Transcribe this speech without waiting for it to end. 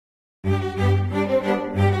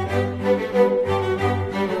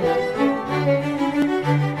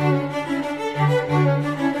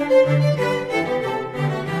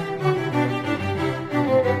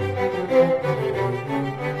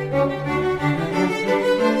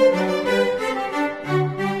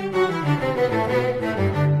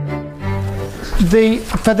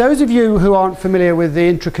For those of you who aren't familiar with the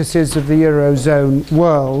intricacies of the Eurozone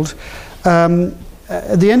world,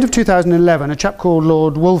 at the end of 2011, a chap called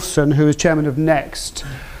Lord Wolfson, who is chairman of Next,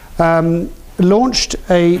 launched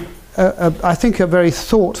I think a very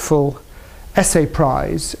thoughtful essay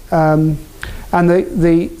prize, and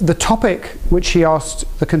the topic which he asked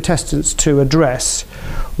the contestants to address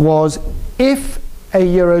was, if a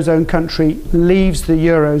Eurozone country leaves the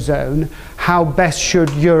Eurozone, how best should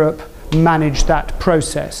Europe manage that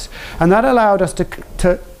process? And that allowed us to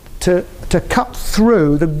cut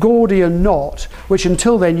through the Gordian knot, which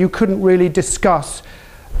until then you couldn't really discuss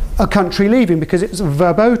a country leaving, because it's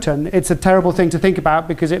verboten. It's a terrible thing to think about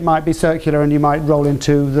because it might be circular and you might roll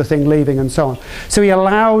into the thing leaving and so on. So he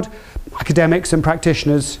allowed academics and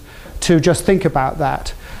practitioners to just think about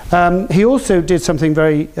that. He also did something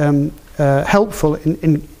very helpful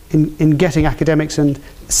in getting academics and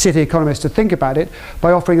city economists to think about it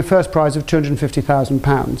by offering a first prize of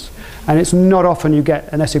 £250,000. And it's not often you get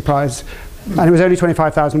an essay prize, and it was only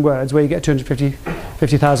 25,000 words, where you get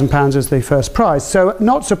 £250,000 as the first prize. So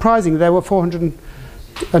not surprising, there were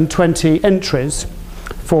 420 entries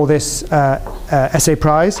for this essay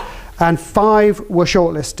prize, and 5 were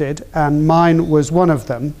shortlisted, and mine was one of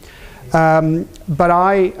them. But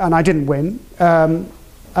I didn't win.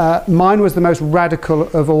 Mine was the most radical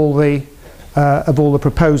of all the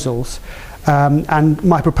proposals. And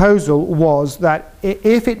my proposal was that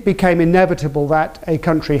if it became inevitable that a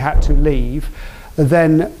country had to leave,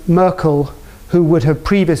 then Merkel, who would have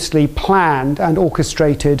previously planned and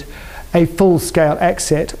orchestrated a full-scale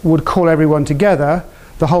exit, would call everyone together,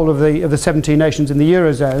 the whole of the 17 nations in the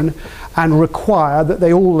Eurozone, and require that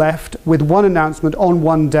they all left with one announcement on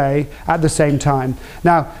one day at the same time.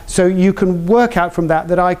 Now, so you can work out from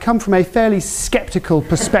that I come from a fairly sceptical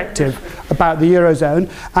perspective about the Eurozone,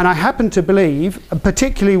 and I happen to believe,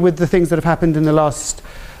 particularly with the things that have happened in the last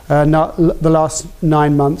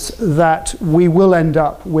 9 months, that we will end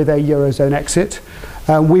up with a Eurozone exit.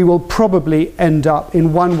 We will probably end up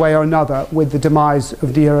in one way or another with the demise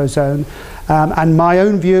of the Eurozone. And my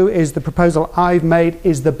own view is the proposal I've made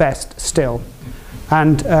is the best still.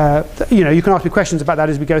 And you can ask me questions about that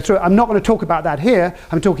as we go through. I'm not going to talk about that here.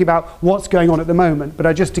 I'm talking about what's going on at the moment.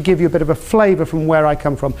 But just to give you a bit of a flavour from where I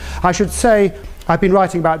come from. I should say I've been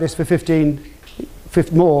writing about this for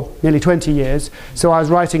nearly 20 years. So I was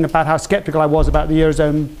writing about how sceptical I was about the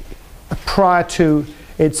Eurozone prior to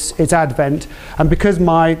its advent. And because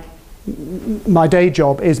my day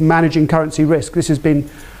job is managing currency risk, this has been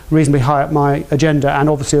reasonably high up my agenda, and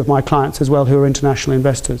obviously of my clients as well, who are international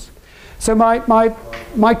investors. So my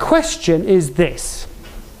question is this.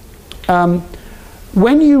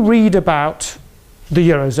 When you read about the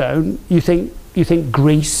Eurozone, you think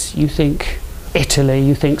Greece, you think Italy,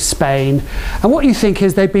 you think Spain, and what you think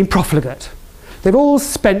is they've been profligate. They've all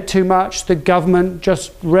spent too much. The government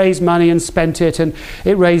just raised money and spent it, and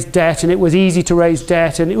it raised debt, and it was easy to raise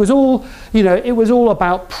debt, and it was all, it was all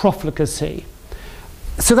about profligacy.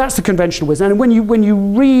 So that's the conventional wisdom. And when you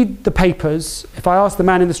read the papers, if I asked the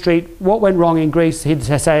man in the street what went wrong in Greece, he'd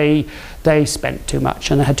say they spent too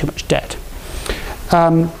much and they had too much debt.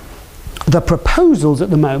 The proposals at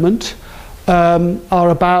the moment are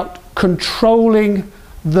about controlling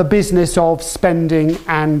the business of spending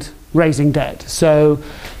and raising debt. So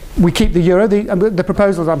we keep the euro. The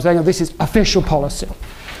proposals I'm saying are, this is official policy.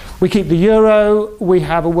 We keep the euro. We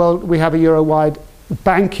have a euro-wide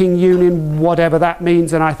banking union, whatever that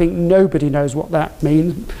means, and I think nobody knows what that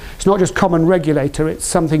means. It's not just common regulator, it's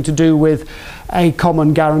something to do with a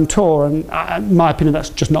common guarantor, and in my opinion that's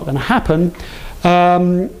just not going to happen.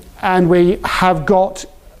 And we have got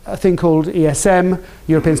a thing called ESM,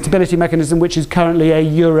 European Stability Mechanism, which is currently a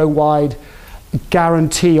euro-wide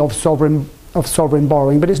guarantee of sovereign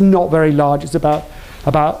borrowing, but it's not very large. It's about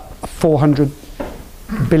 400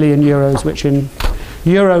 billion euros, which in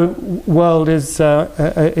Euro world is not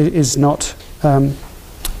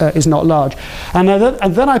large. And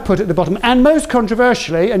then I put at the bottom, and most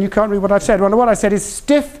controversially, and you can't read what I've said, well, what I said is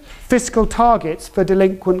stiff fiscal targets for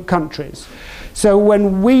delinquent countries. So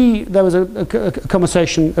when there was a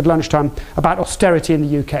conversation at lunchtime about austerity in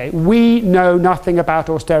the UK. We know nothing about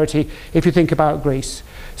austerity if you think about Greece.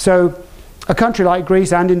 So a country like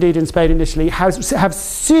Greece, and indeed in Spain and Italy, have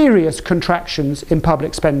serious contractions in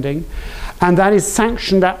public spending, and that is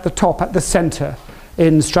sanctioned at the top, at the centre,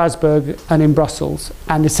 in Strasbourg and in Brussels,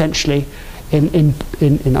 and essentially in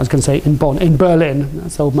Bonn, in Berlin.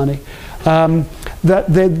 That's old money.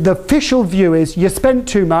 The official view is you spend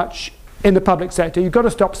too much in the public sector, you've got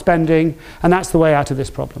to stop spending, and that's the way out of this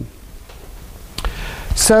problem.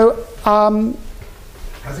 So,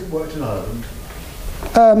 has it worked in Ireland?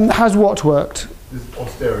 Has what worked? this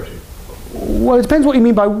austerity? Well, it depends what you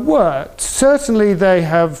mean by worked. Certainly they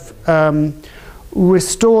have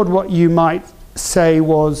restored what you might say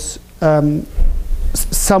was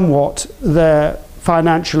somewhat their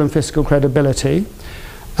financial and fiscal credibility.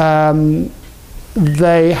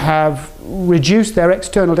 They have reduced their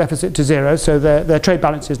external deficit to zero, so their trade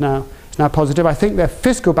balance is now positive. I think their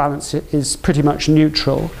fiscal balance is pretty much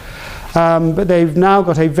neutral. But they've now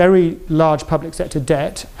got a very large public sector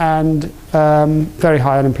debt and very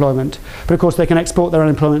high unemployment. But of course they can export their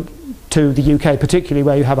unemployment to the UK, particularly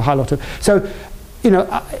where you have a high lot of... So, in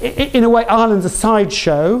a way, Ireland's a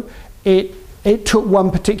sideshow. It took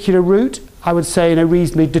one particular route, I would say in a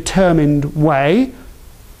reasonably determined way,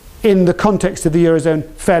 in the context of the Eurozone,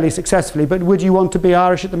 fairly successfully. But would you want to be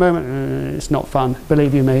Irish at the moment? It's not fun,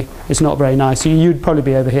 believe you me. It's not very nice. You'd probably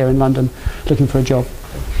be over here in London looking for a job.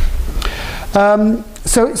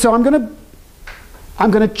 So I'm going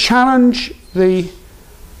to challenge the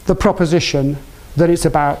proposition that it's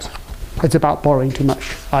about borrowing too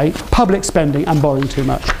much, i.e. public spending and borrowing too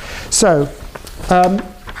much. So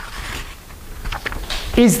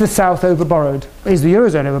is the South overborrowed? Is the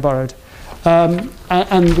Eurozone overborrowed?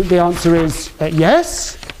 And the answer is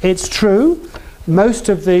yes, it's true. Most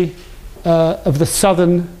of the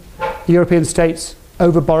southern European states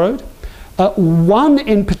overborrowed. One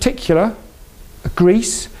in particular,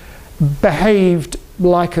 Greece, behaved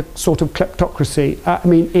like a sort of kleptocracy. I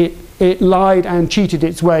mean, it lied and cheated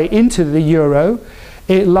its way into the euro.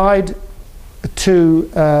 It lied to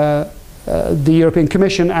the European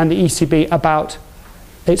Commission and the ECB about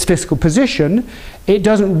its fiscal position. It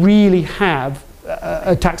doesn't really have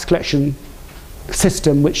a tax collection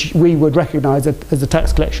system which we would recognise as a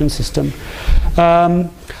tax collection system.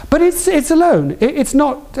 But it's alone. It's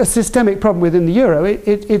not a systemic problem within the euro.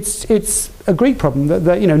 It's a Greek problem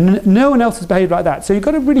that no one else has behaved like that. So you've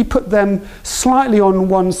got to really put them slightly on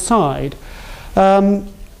one side.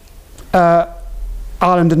 Ireland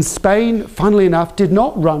and Spain, funnily enough, did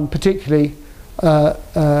not run particularly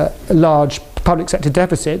large public sector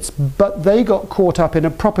deficits, but they got caught up in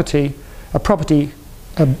a property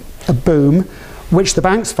boom, which the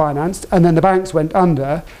banks financed, and then the banks went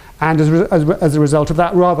under, and as a result of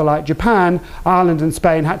that, rather like Japan, Ireland and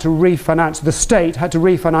Spain had to refinance, the state had to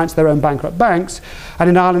refinance their own bankrupt banks, and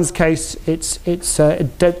in Ireland's case, its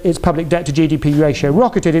public debt to GDP ratio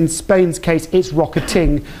rocketed. In Spain's case, it's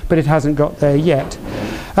rocketing, but it hasn't got there yet.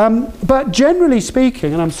 But generally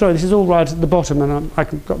speaking, and I'm sorry, this is all right at the bottom, and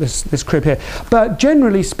I've got this crib here, but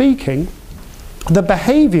generally speaking, the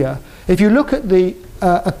behaviour, if you look at the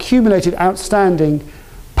accumulated outstanding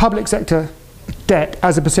public sector debt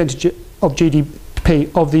as a percentage of GDP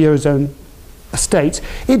of the Eurozone states,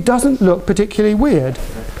 it doesn't look particularly weird.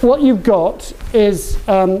 What you've got is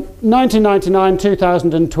 1999,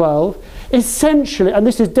 2012, essentially, and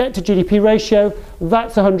this is debt to GDP ratio,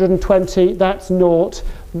 that's 120, that's naught,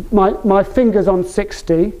 my finger's on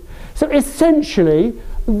 60. So essentially,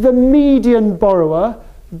 the median borrower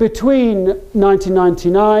between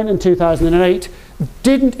 1999 and 2008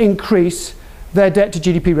 didn't increase their debt to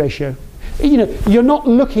GDP ratio. You're not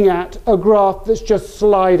looking at a graph that's just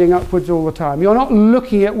sliding upwards all the time. You're not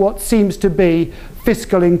looking at what seems to be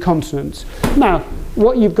fiscal incontinence. Now,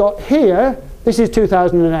 what you've got here, this is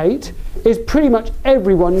 2008, is pretty much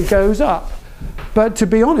everyone goes up. But to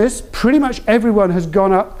be honest, pretty much everyone has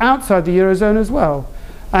gone up outside the Eurozone as well.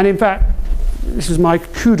 And in fact, this is my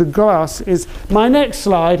coup de grace, is my next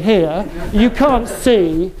slide here. You can't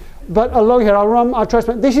see, but along here, I'll try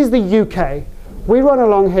to, this is the UK. We run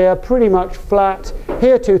along here pretty much flat.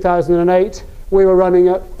 Here, 2008, we were running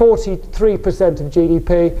at 43% of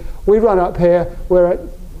GDP. We run up here, we're at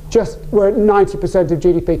 90% of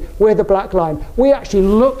GDP. We're the black line. We actually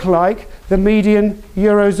look like the median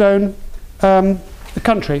Eurozone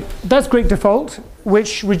country. That's Greek default,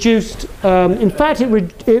 which reduced, in fact,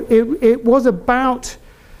 it was about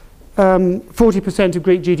 40% of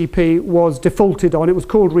Greek GDP was defaulted on. It was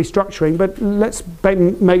called restructuring, but let's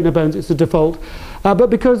make no bones, it's a default. But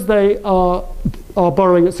because they are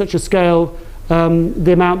borrowing at such a scale,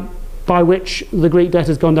 the amount by which the Greek debt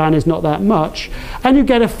has gone down is not that much. And you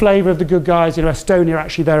get a flavour of the good guys. Estonia,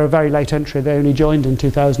 actually, they're a very late entry. They only joined in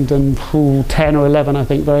 2010 or 11, I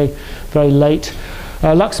think, very, very late.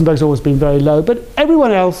 Luxembourg's always been very low. But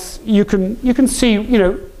everyone else, you can see,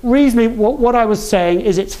 reasonably, what I was saying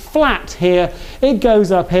is it's flat here, it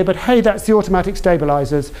goes up here, but hey, that's the automatic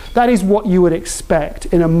stabilisers. That is what you would expect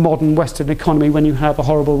in a modern Western economy when you have a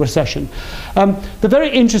horrible recession. The very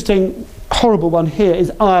interesting, horrible one here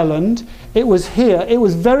is Ireland. It was here, it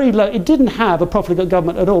was very low, it didn't have a profligate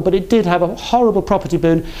government at all, but it did have a horrible property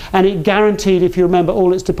boom, and it guaranteed, if you remember,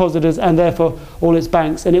 all its depositors and therefore all its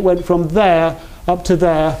banks, and it went from there up to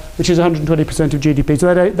there, which is 120% of GDP,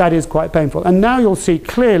 so that is quite painful. And now you'll see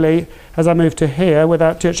clearly, as I move to here,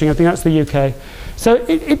 without touching anything, that's the UK. So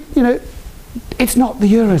it's not the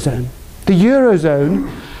Eurozone. The Eurozone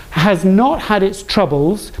has not had its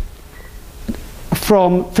troubles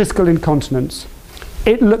from fiscal incontinence.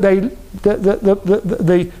 The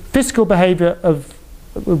fiscal behaviour of,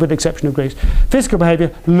 with the exception of Greece, fiscal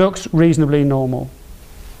behaviour looks reasonably normal.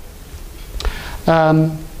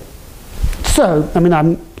 So, I mean,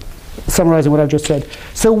 I'm summarising what I've just said.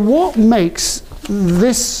 So what makes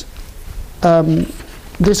this,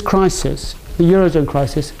 this crisis, the Eurozone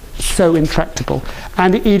crisis, so intractable?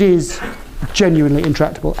 And it is genuinely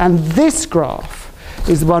intractable. And this graph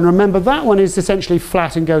is the one, remember, that one is essentially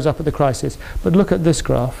flat and goes up at the crisis. But look at this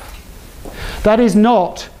graph. That is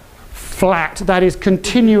not flat, that is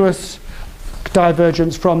continuous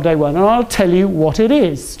divergence from day one. And I'll tell you what it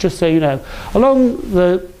is, just so you know. Along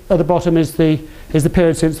at the bottom is the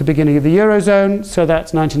period since the beginning of the Eurozone, so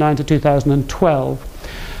that's 99 to 2012.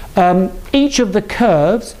 Each of the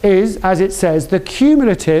curves is, as it says, the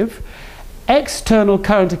cumulative external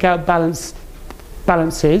current account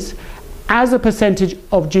balances as a percentage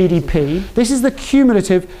of GDP. This is the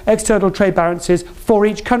cumulative external trade balances for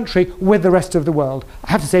each country with the rest of the world.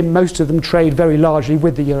 I have to say most of them trade very largely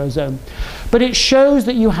with the Eurozone. But it shows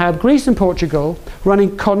that you have Greece and Portugal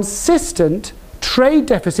running consistent trade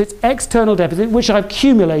deficits, external deficit, which I've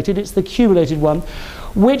cumulated, it's the cumulated one,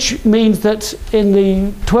 which means that in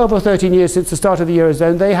the 12 or 13 years since the start of the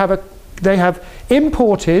Eurozone, they have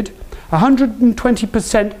imported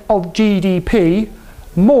 120% of GDP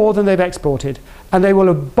more than they've exported, and they will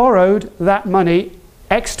have borrowed that money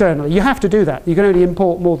externally. You have to do that. You can only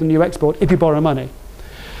import more than you export if you borrow money.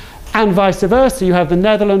 And vice versa, you have the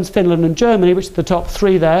Netherlands, Finland and Germany, which are the top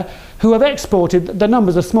three there, who have exported. The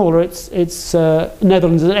numbers are smaller. It's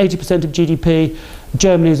Netherlands is at 80% of GDP,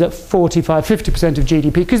 Germany is at 45, 50% of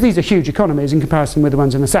GDP, because these are huge economies in comparison with the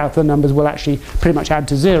ones in the south. The numbers will actually pretty much add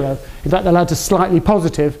to zero. In fact, they'll add to slightly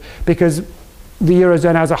positive, because the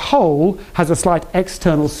Eurozone as a whole has a slight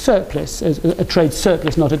external surplus, a trade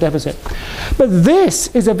surplus, not a deficit. But this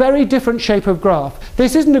is a very different shape of graph.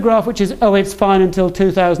 This isn't a graph which is, oh, it's fine until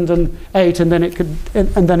 2008 and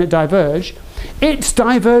then it diverged. It's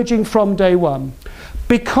diverging from day one.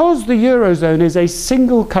 Because the Eurozone is a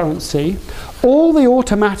single currency, all the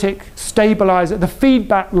automatic stabilizer, the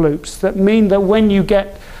feedback loops that mean that when you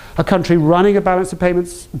get a country running a balance of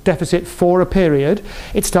payments deficit for a period,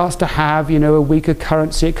 it starts to have, a weaker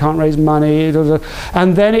currency, it can't raise money,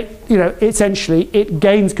 and then essentially it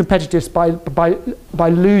gains competitiveness by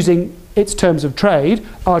losing its terms of trade.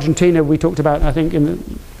 Argentina, we talked about, I think, in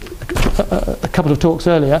a couple of talks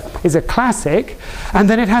earlier, is a classic, and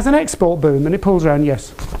then it has an export boom and it pulls around,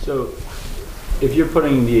 yes. So if you're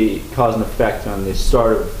putting the cause and effect on the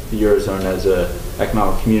start of the Eurozone as an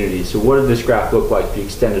economic community, so what did this graph look like if you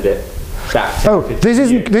extended it back to 15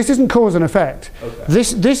 years? This isn't cause and effect. Okay.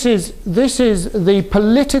 This is the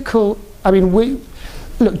political. I mean,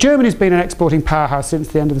 look, Germany's been an exporting powerhouse since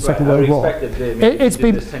the end of the Second World War. It's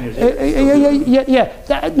been,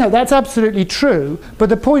 no, that's absolutely true. But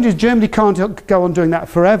the point is, Germany can't go on doing that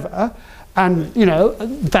forever. And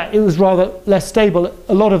that it was rather less stable.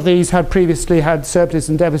 A lot of these had previously had surplus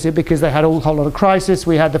and deficit because they had a whole lot of crisis.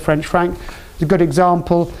 We had the French franc, a good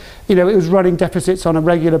example. It was running deficits on a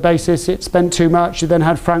regular basis. It spent too much. It then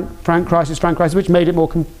had franc crisis, which made it more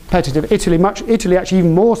competitive. Italy actually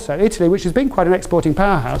even more so. Italy, which has been quite an exporting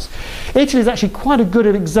powerhouse. Italy is actually quite a good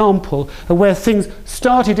example of where things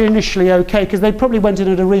started initially okay, because they probably went in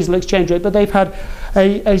at a reasonable exchange rate, but they've had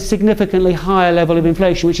a significantly higher level of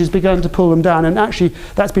inflation, which has begun to pull them down. And actually,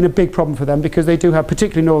 that's been a big problem for them, because they do have,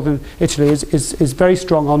 particularly northern Italy, is very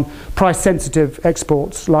strong on price-sensitive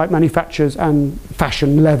exports like manufactures and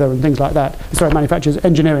fashion, leather, and things like that. Sorry, manufacturers,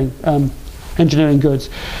 engineering goods.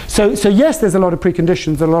 So yes, there's a lot of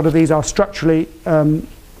preconditions. A lot of these are structurally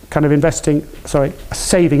kind of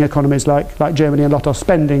saving economies like Germany, and a lot are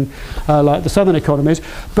spending like the southern economies.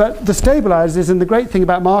 But the stabilizers, and the great thing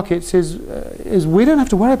about markets is we don't have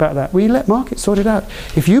to worry about that. We let markets sort it out.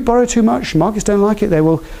 If you borrow too much, markets don't like it, they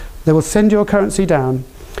will send your currency down.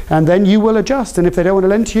 And then you will adjust, and if they don't want to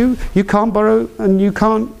lend to you, you can't borrow and you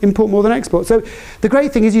can't import more than export. So the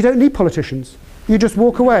great thing is you don't need politicians. You just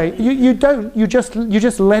walk away. You don't. You just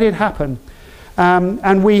let it happen.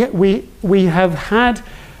 And we have had,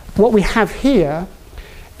 what we have here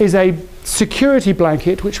is a security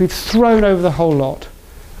blanket which we've thrown over the whole lot,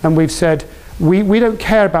 and we've said we don't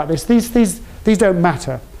care about this. These don't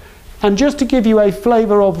matter. And just to give you a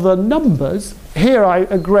flavour of the numbers, here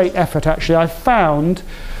a great effort actually. I found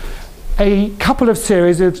a couple of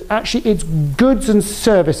series of actually it's goods and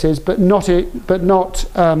services, but not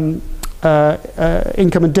income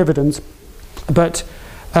and dividends, but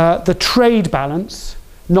the trade balance,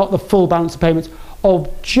 not the full balance of payments,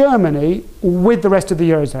 of Germany with the rest of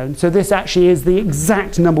the Eurozone. So this actually is the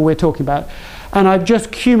exact number we're talking about. And I've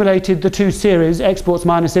just cumulated the two series, exports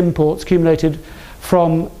minus imports, cumulated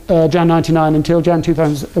from Jan 99 until Jan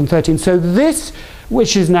 2013. So this,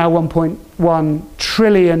 which is now 1.1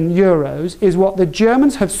 trillion euros, is what the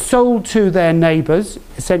Germans have sold to their neighbours,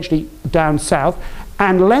 essentially down south,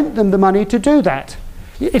 and lent them the money to do that.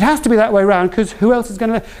 It has to be that way around, because who else is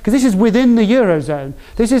going to... Because this is within the Eurozone.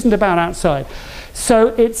 This isn't about outside.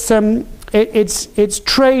 So it's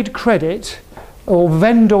trade credit or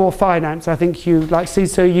vendor finance, I think you like to see.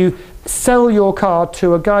 So you sell your car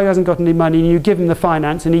to a guy who hasn't got any money, and you give him the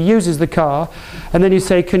finance, and he uses the car, and then you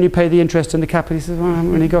say, can you pay the interest and the capital? He says, well, I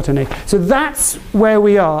haven't really got any. So that's where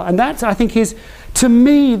we are, and that, I think, is, to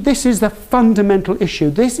me, this is the fundamental issue.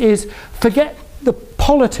 This is, forget the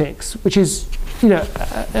politics, which is, you know,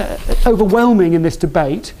 overwhelming in this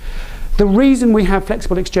debate. The reason we have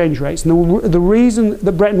flexible exchange rates, and the reason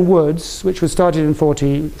that Bretton Woods, which was started in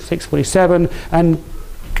 46, 47,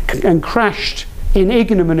 and crashed in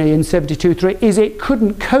ignominy in 72-3, is it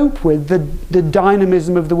couldn't cope with the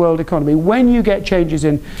dynamism of the world economy. When you get changes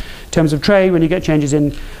in terms of trade, when you get changes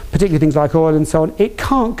in particularly things like oil and so on, it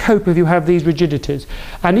can't cope if you have these rigidities.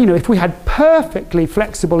 And, you know, if we had perfectly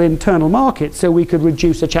flexible internal markets, so we could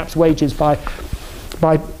reduce a chap's wages by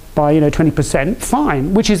 20%,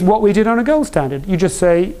 fine, which is what we did on a gold standard. You just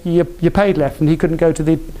say you paid less, and he couldn't go to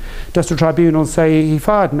the industrial tribunal and say he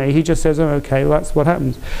fired me. He just says, oh, okay, well, that's what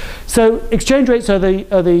happens. So exchange rates are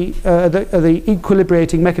the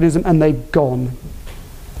equilibrating mechanism, and they've gone.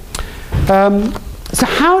 So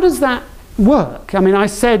how does that work? I mean, I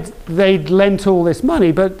said they'd lent all this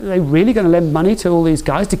money, but are they really going to lend money to all these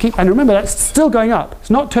guys to keep? And remember, that's still going up. It's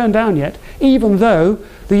not turned down yet, even though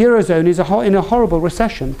the Eurozone is in a horrible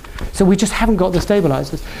recession. So we just haven't got the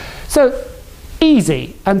stabilisers. So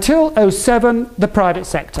easy. Until 07, the private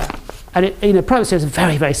sector. And private sector is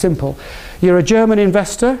very, very simple. You're a German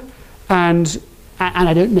investor, and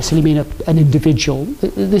I don't necessarily mean an individual.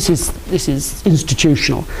 This is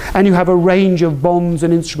institutional. And you have a range of bonds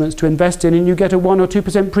and instruments to invest in, and you get a 1 or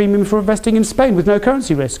 2% premium for investing in Spain with no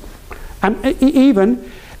currency risk. And even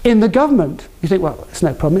in the government, you think, well, it's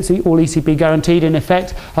no problem. It's all ECB guaranteed in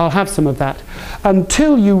effect. I'll have some of that.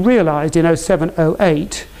 Until you realised in 07,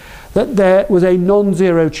 08 that there was a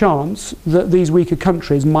non-zero chance that these weaker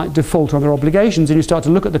countries might default on their obligations, and you start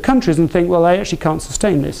to look at the countries and think, well, they actually can't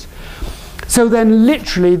sustain this. So then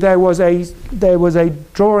literally there was a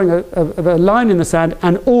drawing of a line in the sand,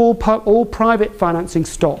 and all private financing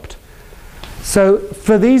stopped. So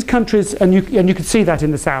for these countries, and you could see that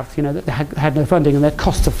in the south, you know, that they had no funding, and their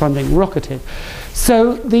costs of funding rocketed.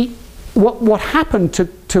 So what happened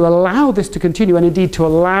to allow this to continue, and indeed to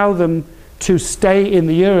allow them to stay in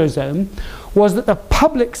the Eurozone, was that the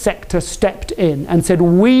public sector stepped in and said,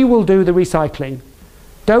 we will do the recycling.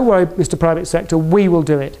 Don't worry, Mr. Private Sector, we will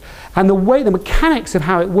do it. And the mechanics of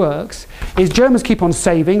how it works is Germans keep on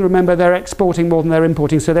saving. Remember, they're exporting more than they're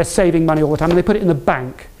importing, so they're saving money all the time, and they put it in the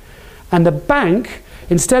bank. And the bank,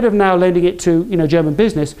 instead of now lending it to, you know, German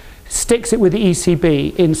business, sticks it with the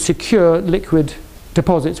ECB in secure liquid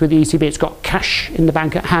deposits with the ECB. It's got cash in the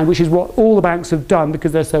bank at hand, which is what all the banks have done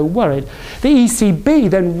because they're so worried. The ECB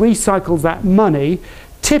then recycles that money,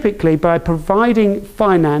 typically by providing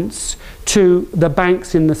finance to the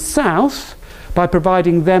banks in the south, by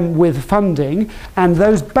providing them with funding, and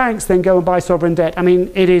those banks then go and buy sovereign debt. I mean,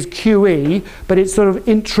 it is QE, but it's sort of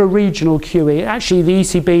intra-regional QE. Actually, the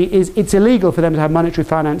ECB it's illegal for them to have monetary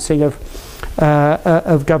financing of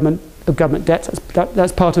government debt.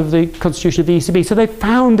 That's part of the constitution of the ECB. So they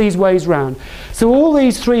found these ways round. So all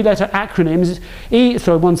these three-letter acronyms,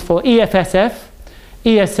 one's for EFSF,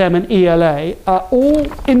 ESM and ELA, are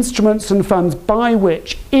all instruments and funds by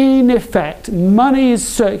which, in effect, money is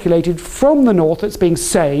circulated from the north that's being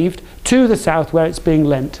saved to the south where it's being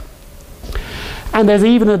lent. And there's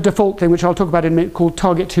even a default thing, which I'll talk about in a minute, called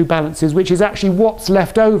target 2 balances, which is actually what's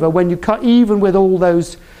left over when you cut, even with all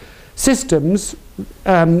those systems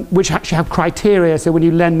which actually have criteria. So when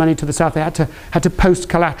you lend money to the South, they had to post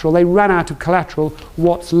collateral. They ran out of collateral,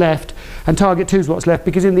 what's left, and Target 2 is what's left,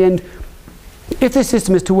 because in the end, if this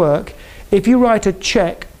system is to work, if you write a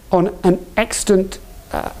cheque on an extant,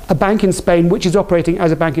 a bank in Spain which is operating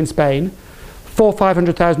as a bank in Spain, for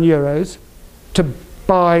 500,000 euros to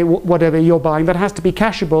buy whatever you're buying, that has to be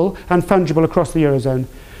cashable and fungible across the Eurozone.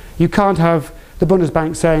 You can't have the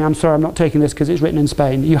Bundesbank saying, I'm sorry, I'm not taking this because it's written in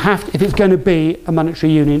Spain. You have to, if it's going to be a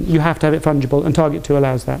monetary union, you have to have it fungible, and Target 2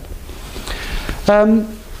 allows that.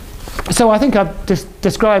 So I think I've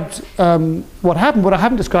described what happened. What I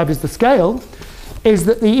haven't described is the scale, is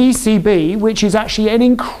that the ECB, which is actually an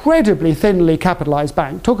incredibly thinly capitalised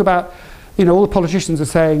bank, talk about, all the politicians are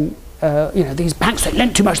saying, these banks that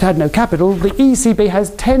lent too much, they had no capital. The ECB has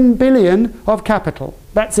 10 billion of capital.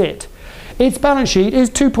 That's it. Its balance sheet is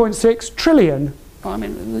 2.6 trillion. I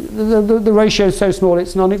mean, the ratio is so small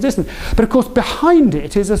it's non-existent. But of course, behind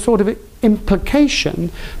it is a sort of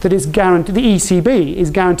implication that it's guaranteed. The ECB is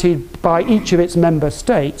guaranteed by each of its member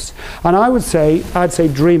states. And I'd say,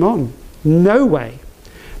 dream on. No way.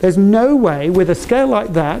 There's no way with a scale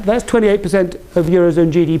like that, that's 28% of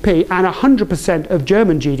Eurozone GDP and 100% of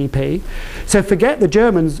German GDP. So forget the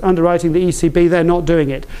Germans underwriting the ECB, they're not doing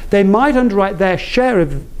it. They might underwrite their share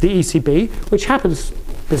of the ECB, which happens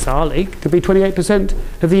bizarrely to be 28%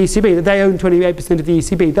 of the ECB, that they own 28% of the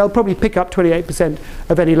ECB. They'll probably pick up 28%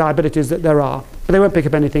 of any liabilities that there are, but they won't pick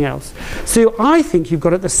up anything else. So I think you've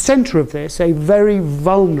got at the centre of this a very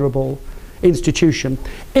vulnerable institution,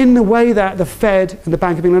 in the way that the Fed and the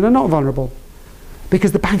Bank of England are not vulnerable,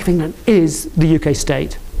 because the Bank of England is the UK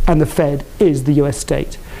state and the Fed is the US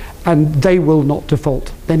state, and they will not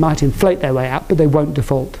default. They might inflate their way out, but they won't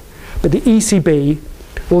default. But the ECB,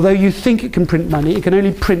 although you think it can print money, it can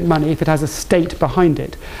only print money if it has a state behind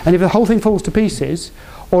it. And if the whole thing falls to pieces,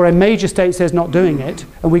 or a major state says not doing it,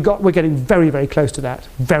 and we're getting very, very close to that,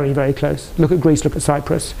 very, very close. Look at Greece, look at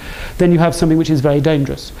Cyprus. Then you have something which is very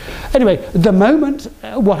dangerous. Anyway, the moment,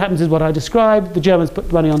 what happens is what I described. The Germans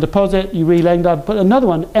put money on deposit, you relend, I put another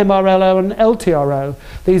one, MRLO and LTRO.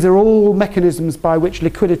 These are all mechanisms by which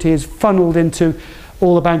liquidity is funneled into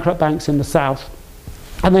all the bankrupt banks in the south.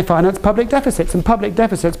 And they finance public deficits, and public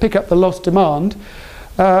deficits pick up the lost demand,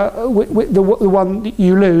 the one that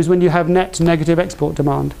you lose when you have net negative export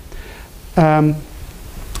demand.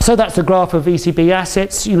 So that's a graph of ECB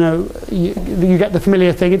assets. You get the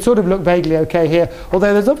familiar thing. It sort of looked vaguely okay here,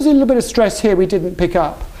 although there's obviously a little bit of stress here we didn't pick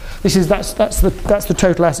up. That's the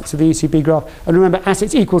total assets of the ECB graph. And remember,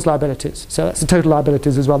 assets equals liabilities, so that's the total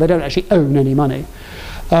liabilities as well. They don't actually own any money.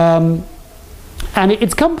 And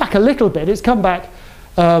it's come back a little bit. It's come back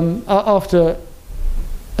after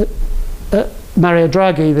Mario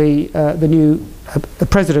Draghi, the new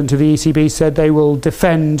president of the ECB, said they will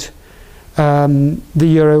defend the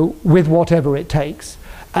euro with whatever it takes.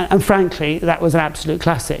 And frankly, that was an absolute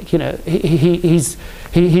classic. He's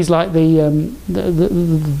like the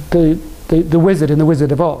wizard in The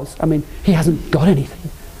Wizard of Oz. I mean, he hasn't got anything.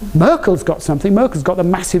 Merkel's got something. Merkel's got the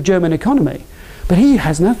massive German economy. But he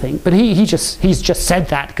has nothing. But he's just said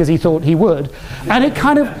that because he thought he would. And it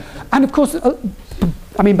kind of, and of course,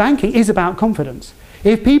 I mean, banking is about confidence.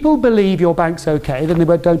 If people believe your bank's okay, then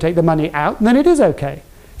they don't take the money out, and then it is okay.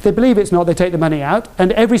 If they believe it's not, they take the money out,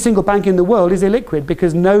 and every single bank in the world is illiquid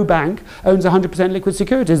because no bank owns 100% liquid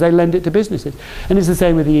securities. They lend it to businesses. And it's the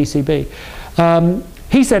same with the ECB.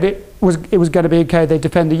 He said it was going to be okay, they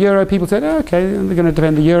defend the euro. People said, oh, okay, they're going to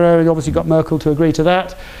defend the euro. He obviously got Merkel to agree to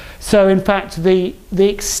that. So in fact, the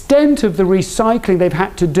extent of the recycling they've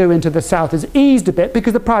had to do into the south has eased a bit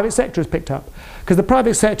because the private sector has picked up. Because the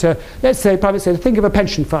private sector, let's say private sector, think of a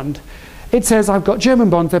pension fund. It says, I've got German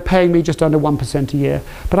bonds, they're paying me just under 1% a year.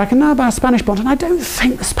 But I can now buy a Spanish bond, and I don't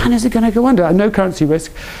think the Spaniards are going to go under. I have no currency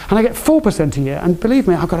risk, and I get 4% a year. And believe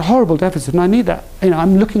me, I've got a horrible deficit, and I need that.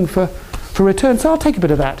 I'm looking for return, so I'll take a bit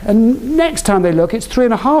of that. And next time they look, it's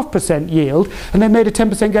 3.5% yield, and they made a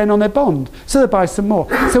 10% gain on their bond. So they buy some more.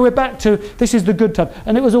 So we're back to, this is the good time.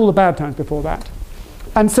 And it was all the bad times before that.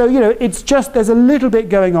 And so, it's just, there's a little bit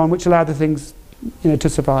going on which allowed the things, to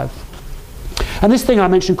survive. And this thing I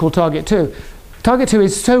mentioned called Target 2. Target 2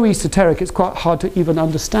 is so esoteric, it's quite hard to even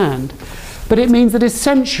understand. But it means that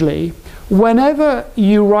essentially, whenever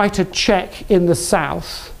you write a cheque in the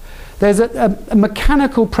south, there's a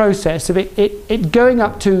mechanical process of it going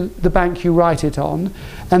up to the bank you write it on,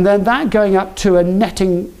 and then that going up to a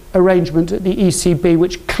netting arrangement at the ECB,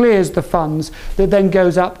 which clears the funds, that then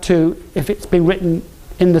goes up to, if it's been written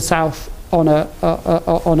in the south on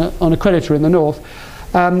a creditor in the north,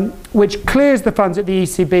 which clears the funds at the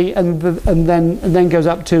ECB and then goes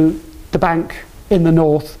up to the bank in the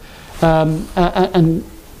north, and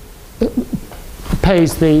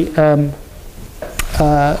pays the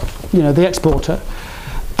the exporter.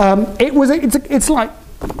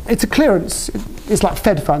 It's a clearance. It's like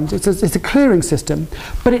Fed funds. It's a clearing system,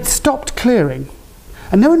 but it stopped clearing,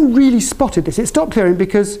 and no one really spotted this. It stopped clearing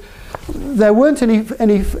because there weren't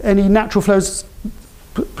any natural flows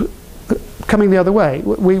coming the other way.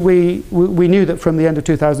 We knew that from the end of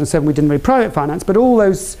 2007 we didn't need private finance, but all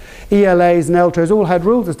those ELAs and ELTROs all had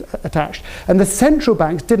rules attached, and the central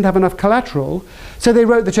banks didn't have enough collateral, so they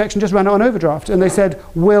wrote the checks and just ran it on overdraft. And they said,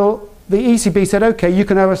 the ECB said, okay, you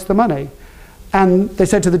can owe us the money. And they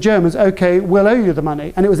said to the Germans, okay, we'll owe you the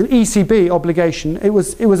money. And it was an ECB obligation. It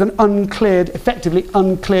was an effectively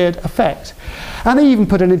uncleared effect. And they even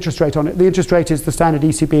put an interest rate on it. The interest rate is the standard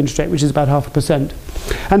ECB interest rate, which is about 0.5%.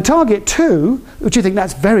 And target 2, which you think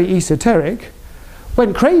that's very esoteric,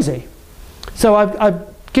 went crazy. So I've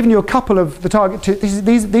given you a couple of the target 2.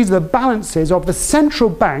 These are the balances of the central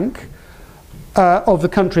bank of the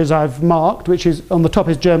countries I've marked, which is on the top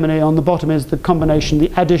is Germany, on the bottom is the combination, the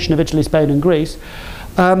addition of Italy, Spain and Greece.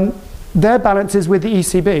 Their balances with the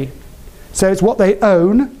ECB. So it's what they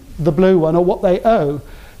own, the blue one, or what they owe.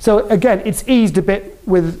 So again, it's eased a bit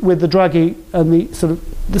with the Draghi and the sort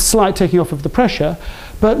of the slight taking off of the pressure.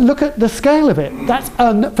 But look at the scale of it. That's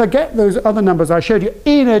forget those other numbers I showed you.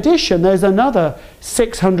 In addition, there's another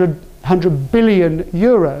 600 billion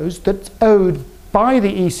euros that's owed by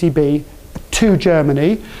the ECB to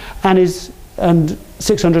Germany, and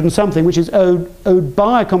 600 and something, which is owed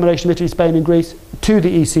by a combination of Italy, Spain and Greece to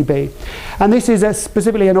the ECB. And this is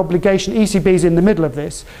specifically an obligation. ECB is in the middle of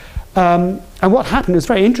this. And what happened is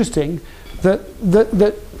very interesting, that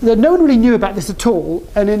no one really knew about this at all.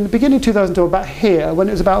 And in the beginning of 2012, about here, when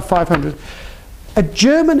it was about 500, a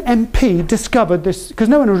German MP discovered this, because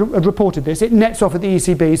no one had reported this. It nets off at the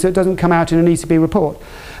ECB, so it doesn't come out in an ECB report.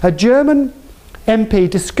 A German MP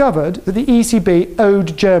discovered that the ECB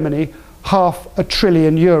owed Germany €500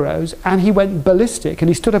 billion, and he went ballistic, and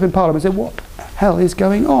he stood up in Parliament and said, what the hell is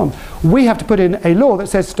going on? We have to put in a law that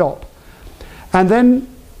says stop. And then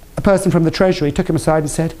a person from the Treasury took him aside and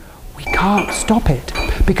said, we can't stop it,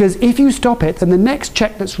 because if you stop it, then the next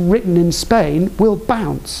cheque that's written in Spain will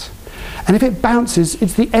bounce. And if it bounces,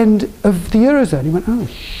 it's the end of the Eurozone. He went, oh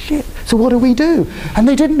shit, so what do we do? And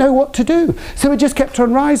they didn't know what to do. So it just kept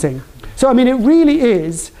on rising. So, I mean, it really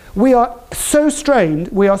is, we are so strained,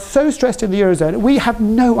 we are so stressed in the Eurozone, we have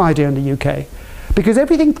no idea in the UK. Because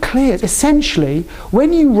everything clears. Essentially,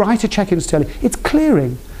 when you write a cheque in sterling, it's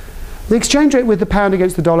clearing. The exchange rate with the pound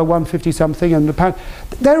against the dollar, 150 something, and the pound,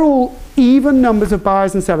 they're all even numbers of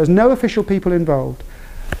buyers and sellers, no official people involved.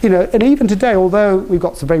 You know, and even today, although we've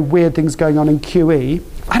got some very weird things going on in QE,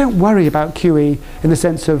 I don't worry about QE in the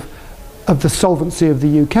sense of the solvency of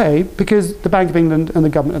the UK, because the Bank of England and the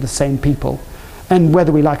government are the same people, and whether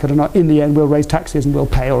we like it or not, in the end we'll raise taxes and we'll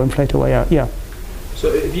pay or inflate our way out. Yeah. So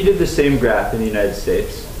if you did the same graph in the United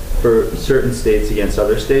States for certain states against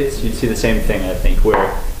other states, you'd see the same thing, I think,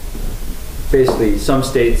 where basically some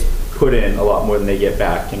states put in a lot more than they get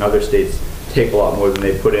back, and other states take a lot more than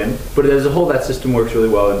they put in. But as a whole, that system works really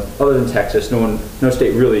well, and other than Texas, no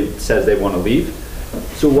state really says they want to leave.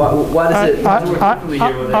 So why does it work differently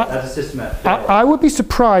here as a system that fails? I would be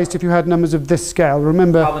surprised if you had numbers of this scale.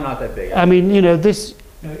 Remember, probably not that big. I mean, you know, this.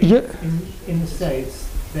 No, in the States,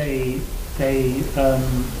 they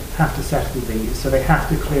have to settle these, so they have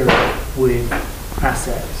to clear it with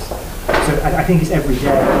assets. So I think it's every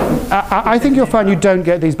day. I think you'll find you don't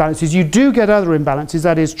get these balances. You do get other imbalances,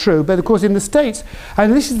 that is true. But of course in the States,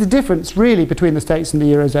 and this is the difference really between the States and the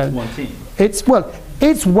Eurozone. One team.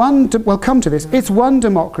 We'll come to this. It's one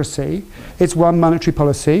democracy. It's one monetary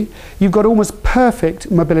policy. You've got almost perfect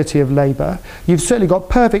mobility of labour. You've certainly got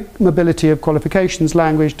perfect mobility of qualifications,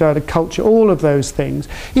 language, dialect, culture, all of those things.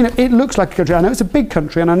 You know, it looks like a country. I know it's a big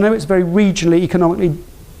country, and I know it's very regionally, economically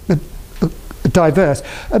diverse,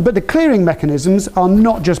 but the clearing mechanisms are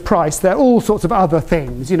not just price, they're all sorts of other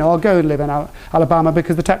things. You know, I'll go and live in Alabama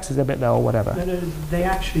because the taxes are a bit low or whatever. No, they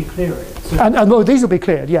actually clear it. So and well, these will be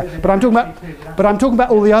cleared, yeah. But I'm talking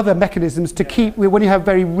about all the other mechanisms to keep, when you have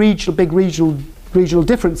very big regional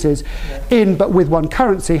differences but with one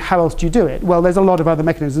currency, how else do you do it? Well, there's a lot of other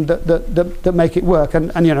mechanisms that make it work,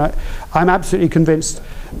 and you know, I'm absolutely convinced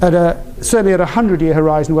certainly at a 100-year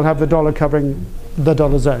horizon we'll have the dollar covering the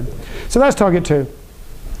dollar zone. So that's target 2.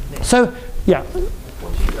 So, yeah.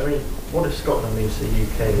 What if Scotland leaves the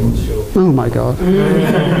UK? What's your... Oh my God.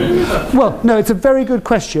 Well, no, it's a very good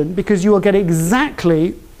question, because you will get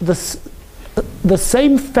exactly the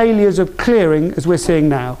same failures of clearing as we're seeing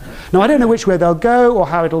now. Now, I don't know which way they'll go or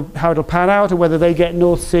how it'll pan out, or whether they get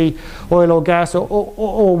North Sea oil or gas,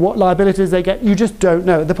 or what liabilities they get. You just don't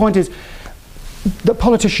know. The point is that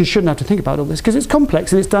politicians shouldn't have to think about all this, because it's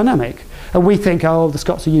complex and it's dynamic. And we think, oh, the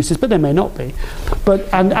Scots are useless, but they may not be.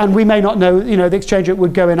 And we may not know, the exchange rate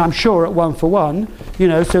would go in, I'm sure, at 1 for 1,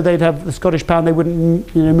 so they'd have the Scottish pound, they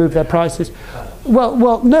wouldn't, move their prices.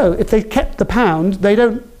 Well, no, if they kept the pound, they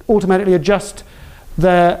don't automatically adjust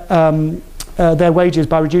their wages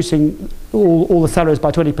by reducing all the salaries by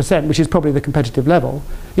 20%, which is probably the competitive level.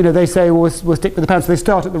 They say, well, we'll stick with the pound. So they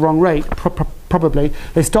start at the wrong rate, probably.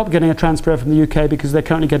 They stop getting a transfer from the UK because they're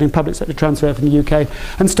currently getting public sector transfer from the UK,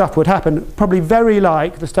 and stuff would happen. Probably very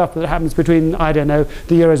like the stuff that happens between, I don't know,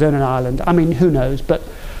 the Eurozone and Ireland. I mean, who knows? But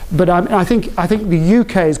I think the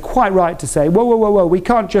UK is quite right to say, whoa, we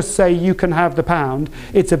can't just say you can have the pound.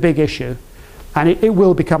 It's a big issue. And it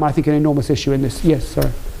will become, I think, an enormous issue in this. Yes,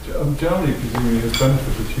 sorry. Germany presumably has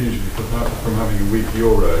benefited hugely from having a weak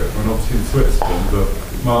euro, and obviously in Switzerland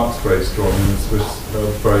the mark's very strong and the Swiss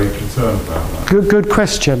are very concerned about that. Good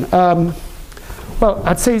question. Well,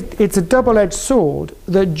 I'd say it's a double-edged sword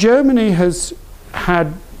that Germany has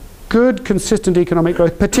had good, consistent economic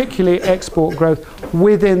growth, particularly export growth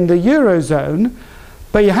within the Eurozone,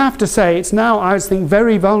 but you have to say it's now, I think,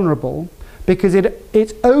 very vulnerable because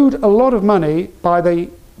it's owed a lot of money by the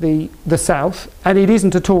South, and it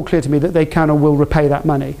isn't at all clear to me that they can or will repay that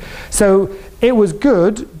money. So it was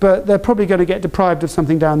good, but they're probably going to get deprived of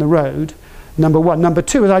something down the road, number one. Number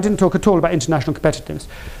two is I didn't talk at all about international competitiveness.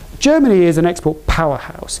 Germany is an export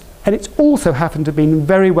powerhouse, and it's also happened to have been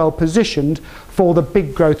very well positioned for the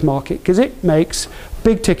big growth market because it makes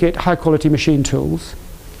big ticket, high quality machine tools.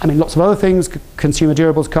 I mean, lots of other things, consumer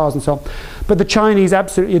durables, cars and so on. But the Chinese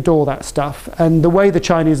absolutely adore that stuff. And the way the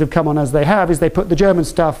Chinese have come on as they have is they put the German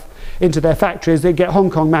stuff into their factories, they get Hong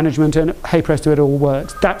Kong management, and hey presto, it all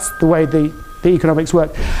works. That's the way the economics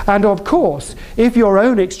work. And of course, if your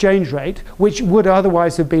own exchange rate, which would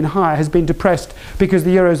otherwise have been higher, has been depressed because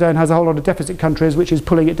the Eurozone has a whole lot of deficit countries which is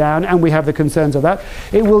pulling it down, and we have the concerns of that,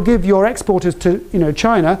 it will give your exporters to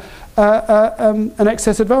China an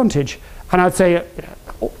excess advantage. And I'd say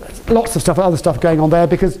lots of other stuff going on there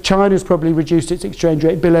because China's probably reduced its exchange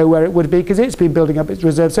rate below where it would be because it's been building up its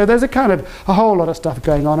reserves. So there's a whole lot of stuff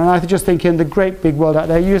going on. And I just think in the great big world out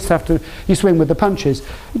there, you just have to, you swing with the punches.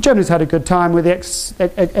 Germany's had a good time with the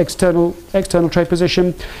external trade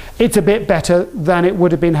position. It's a bit better than it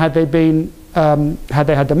would have been had they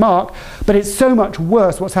had the mark. But it's so much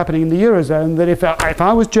worse what's happening in the Eurozone that if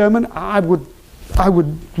I was German, I would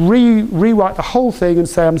rewrite the whole thing and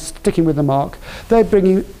say I'm sticking with the mark. They're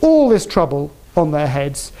bringing all this trouble on their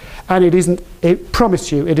heads, and I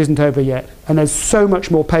promise you, it isn't over yet. And there's so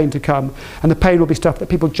much more pain to come, and the pain will be stuff that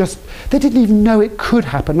people they didn't even know it could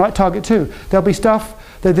happen, like Target 2. There'll be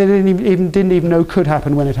stuff that they didn't even know could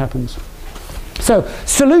happen when it happens. So,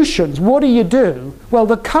 solutions, what do you do? Well,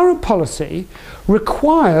 the current policy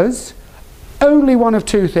requires only one of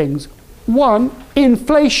two things. One,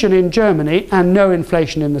 inflation in Germany and no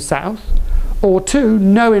inflation in the South. Or two,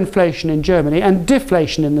 no inflation in Germany and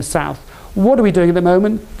deflation in the South. What are we doing at the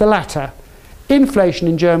moment? The latter. Inflation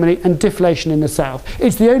in Germany and deflation in the South.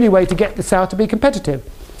 It's the only way to get the South to be competitive.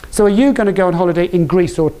 So are you going to go on holiday in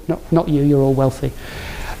Greece or... Not you, you're all wealthy.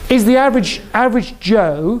 Is the average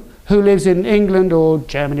Joe who lives in England or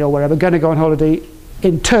Germany or wherever going to go on holiday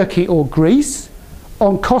in Turkey or Greece?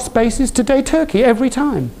 On cost basis, today Turkey, every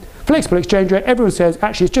time. Flexible exchange rate, everyone says,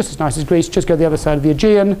 actually it's just as nice as Greece, just go the other side of the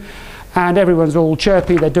Aegean, and everyone's all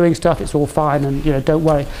chirpy, they're doing stuff, it's all fine, and don't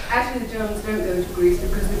worry. Actually the Germans don't go to Greece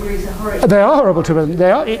because the Greeks are horrible. They are horrible to them.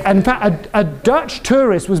 They are. In fact, a Dutch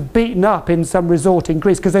tourist was beaten up in some resort in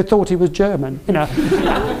Greece because they thought he was German,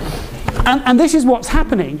 and this is what's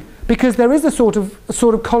happening because there is a sort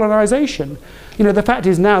of colonisation. The fact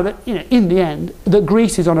is now that, in the end, that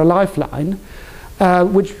Greece is on a lifeline,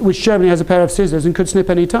 which Germany has a pair of scissors and could snip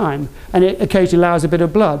any time, and it occasionally allows a bit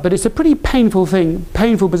of blood. But it's a pretty painful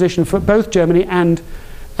position for both Germany and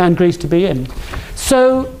Greece to be in.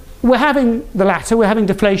 So we're having the latter, we're having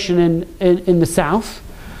deflation in the South,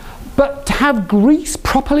 but to have Greece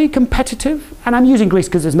properly competitive, and I'm using Greece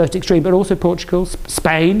because it's most extreme, but also Portugal,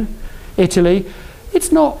 Spain, Italy, it's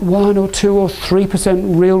not 1 or 2 or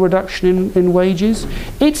 3% real reduction in wages.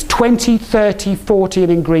 It's 20, 30, 40,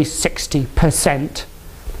 and in Greece 60%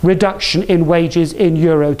 reduction in wages in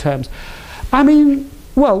euro terms. I mean,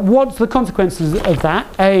 well, what's the consequences of that?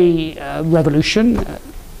 A revolution,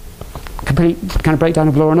 complete kind of breakdown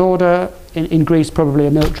of law and order. In Greece, probably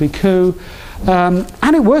a military coup. And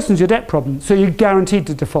it worsens your debt problem, so you're guaranteed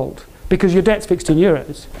to default because your debt's fixed in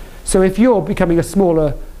euros. So if you're becoming a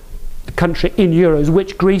smaller country in euros,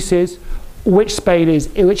 which Greece is, which Spain is,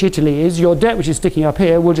 which Italy is, your debt, which is sticking up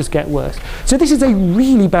here, will just get worse. So this is a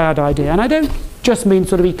really bad idea, and I don't just mean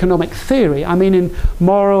sort of economic theory, I mean in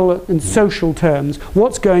moral and social terms,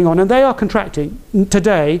 what's going on, and they are contracting.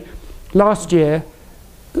 Today, last year,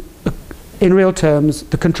 in real terms,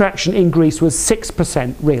 the contraction in Greece was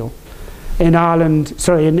 6% real. In Ireland,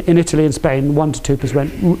 sorry, in Italy and Spain, 1 to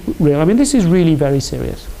 2% real. I mean, this is really very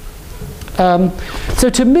serious. So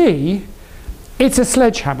to me, it's a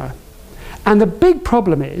sledgehammer. And the big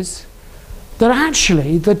problem is that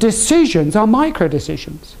actually the decisions are micro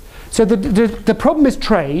decisions. So the problem is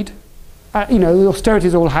trade. You know, the austerity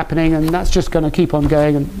is all happening, and that's just going to keep on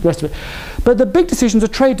going, and the rest of it. But the big decisions are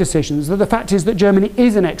trade decisions. The fact is that Germany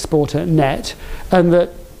is an exporter net, and that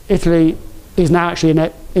Italy is now actually a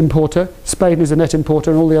net importer. Spain is a net importer,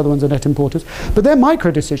 and all the other ones are net importers. But they're micro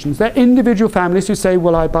decisions. They're individual families who say,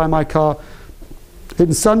 well, I buy my car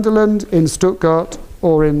in Sunderland, in Stuttgart,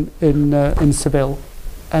 or in Seville,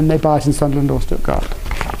 and they buy it in Sunderland or Stuttgart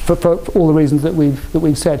for all the reasons that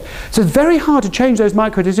we've said. So it's very hard to change those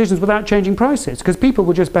micro decisions without changing prices, because people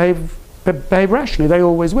will just behave rationally. They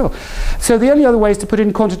always will. So the only other way is to put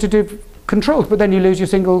in quantitative controls, but then you lose your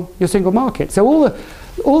single market. So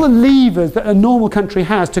all the levers that a normal country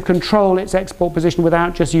has to control its export position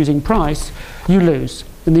without just using price, you lose.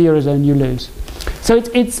 In the Eurozone, you lose. So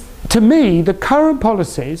it's to me, the current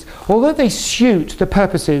policies, although they suit the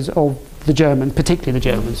purposes of the Germans, particularly the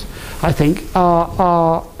Germans, I think,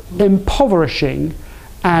 are impoverishing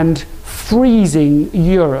and freezing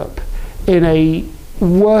Europe in a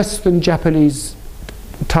worse than Japanese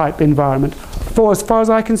type environment for, as far as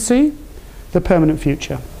I can see, the permanent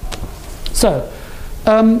future. So,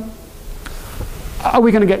 are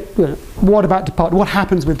we going to get, what about what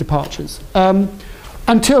happens with departures?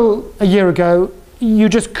 Until a year ago, you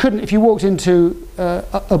just couldn't, if you walked into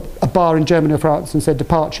a bar in Germany or France and said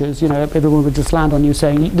departures, you know, everyone would just land on you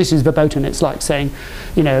saying, this is verboten. It's like saying,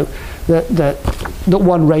 you know, that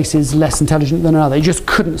one race is less intelligent than another. You just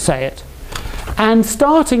couldn't say it. And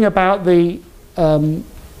starting about the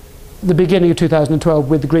beginning of 2012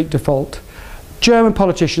 with the Greek default, German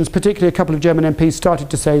politicians, particularly a couple of German MPs,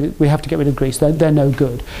 started to say that we have to get rid of Greece. They're no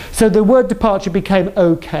good. So the word departure became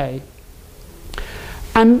okay.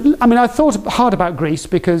 And I mean, I thought hard about Greece,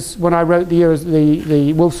 because when I wrote the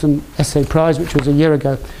Wolfson Essay Prize, which was a year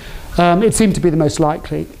ago, it seemed to be the most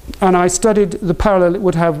likely. And I studied the parallel it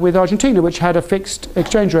would have with Argentina, which had a fixed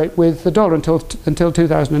exchange rate with the dollar until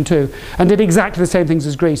 2002, and did exactly the same things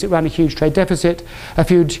as Greece. It ran a huge trade deficit, a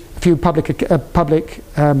huge public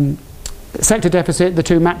sector deficit, the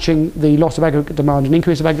two matching the loss of aggregate demand and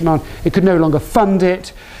increase of aggregate demand. It could no longer fund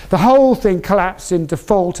it. The whole thing collapsed in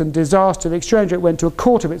default and disaster. The exchange rate went to a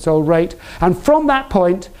quarter of its old rate. And from that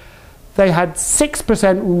point, they had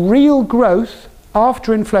 6% real growth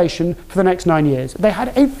after inflation for the next 9 years. They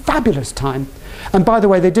had a fabulous time. And by the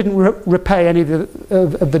way, they didn't repay any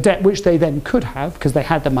of the debt, which they then could have, because they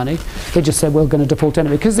had the money. They just said, we're going to default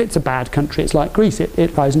anyway, because it's a bad country. It's like Greece.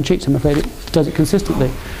 It lies and cheats. I'm afraid it does it consistently.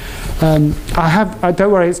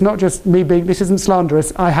 Don't worry, it's not just me being, this isn't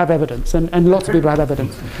slanderous, I have evidence, and lots of people have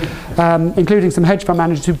evidence, including some hedge fund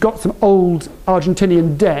managers who've got some old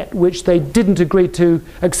Argentinian debt which they didn't agree to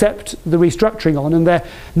accept the restructuring on, and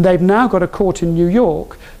they've now got a court in New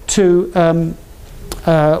York to,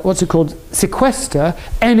 sequester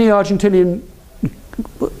any Argentinian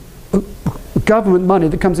government money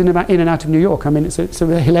that comes in and out of New York. I mean, it's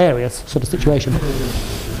a hilarious sort of situation.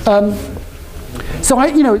 So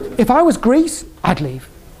if I was Greece, I'd leave.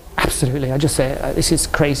 Absolutely, I'd just say this is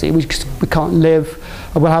crazy. We can't live.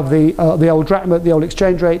 We'll have the old drachma, the old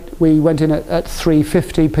exchange rate. We went in at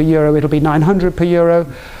 350 per euro. It'll be 900 per euro,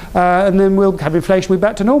 and then we'll have inflation. We're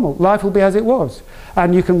back to normal. Life will be as it was.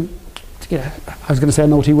 And you can, I was going to say a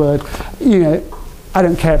naughty word. I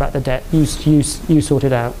don't care about the debt. You sort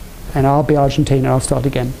it out, and I'll be Argentina. I'll start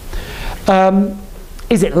again.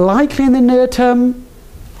 Is it likely in the near term?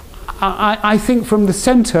 I think from the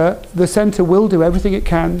centre will do everything it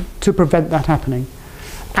can to prevent that happening.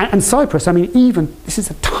 And Cyprus, I mean, this is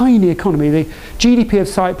a tiny economy. The GDP of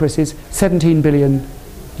Cyprus is 17 billion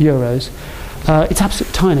euros. It's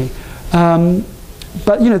absolutely tiny.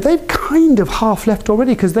 But, they've kind of half left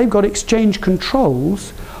already, because they've got exchange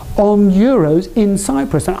controls on euros in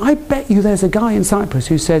Cyprus. And I bet you there's a guy in Cyprus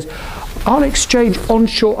who says, I'll exchange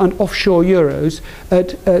onshore and offshore euros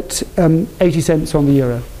at 80 cents on the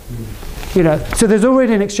euro. So there's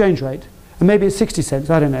already an exchange rate, and maybe it's 60 cents.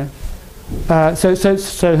 I don't know.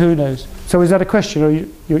 So who knows? So is that a question, or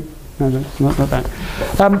no, not that.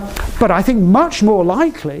 But I think much more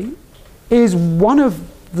likely is one of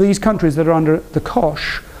these countries that are under the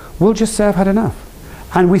cosh will just say, I've had enough.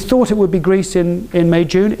 And we thought it would be Greece in May,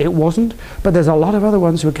 June. It wasn't. But there's a lot of other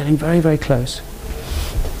ones who are getting very, very close.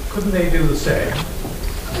 Couldn't they do the same?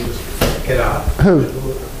 And just get out? Who?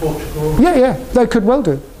 Portugal? Yeah, they could well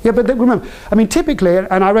do. Yeah, but remember, I mean, typically,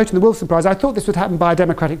 and I wrote in the Wilson Prize, I thought this would happen by a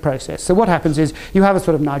democratic process. So what happens is you have a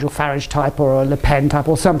sort of Nigel Farage type or a Le Pen type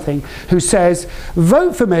or something who says,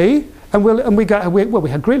 vote for me, and we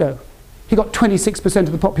had Grillo. He got 26%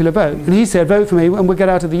 of the popular vote, and he said, vote for me, and we'll get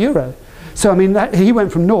out of the euro. So, I mean, he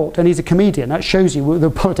went from naught, and he's a comedian. That shows you the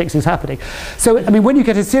politics is happening. So, I mean, when you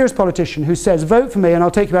get a serious politician who says, vote for me, and I'll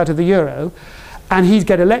take you out of the euro, and he's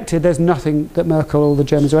get elected, there's nothing that Merkel or the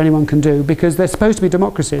Germans or anyone can do, because they're supposed to be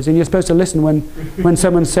democracies, and you're supposed to listen when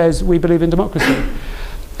someone says, we believe in democracy.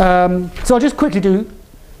 So I'll just quickly do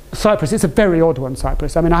Cyprus. It's a very odd one,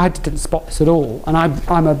 Cyprus. I mean, I didn't spot this at all, and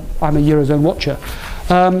I'm a Eurozone watcher.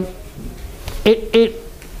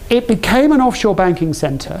 It became an offshore banking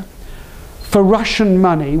centre for Russian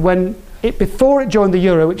money before it joined the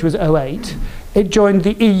euro, which was 2008, it joined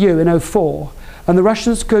the EU in 2004, and the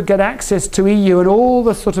Russians could get access to EU and all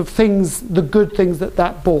the sort of things, the good things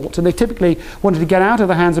that bought, and they typically wanted to get out of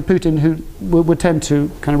the hands of Putin, who would tend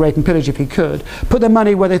to kind of rape and pillage if he could, put their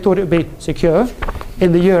money where they thought it would be secure,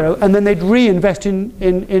 in the euro, and then they'd reinvest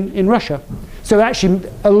in Russia. So actually,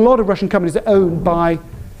 a lot of Russian companies are owned by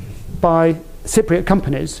Cypriot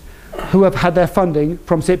companies who have had their funding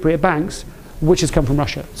from Cypriot banks, which has come from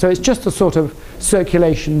Russia. So it's just a sort of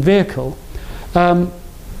circulation vehicle.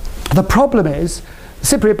 The problem is,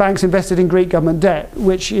 Cypriot banks invested in Greek government debt,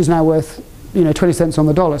 which is now worth 20 cents on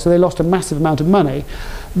the dollar, so they lost a massive amount of money.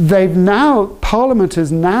 Parliament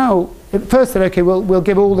has now, at first said, okay, we'll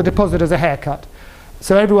give all the depositors a haircut.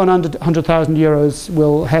 So everyone under 100,000 euros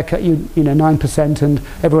will haircut you 9%, and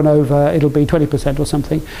everyone over, it'll be 20% or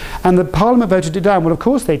something. And the Parliament voted it down. Well, of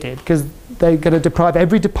course they did, because they're going to deprive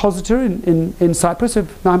every depositor in Cyprus of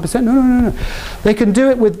 9%. No. They can do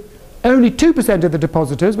it with only 2% of the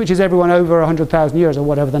depositors, which is everyone over 100,000 euros or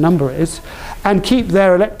whatever the number is, and keep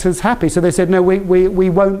their electors happy. So they said, no, we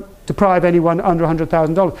won't deprive anyone under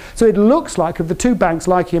 $100,000. So it looks like of the two banks,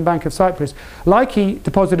 Laiki and Bank of Cyprus, Laiki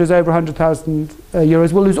depositors over 100,000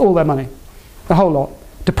 euros will lose all their money, the whole lot.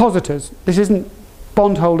 Depositors, this isn't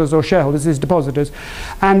bondholders or shareholders, this is depositors.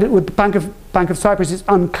 And with Bank of Cyprus, it's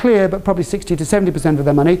unclear, but probably 60 to 70% of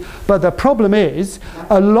their money. But the problem is,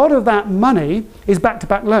 a lot of that money is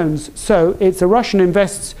back-to-back loans. So it's a Russian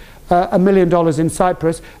invests $1 million in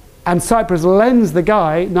Cyprus, and Cyprus lends the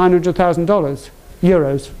guy $900,000,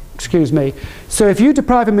 euros. Excuse me. So if you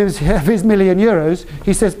deprive him of his million euros,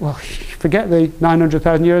 he says, well, forget the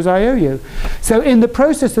 900,000 euros I owe you. So in the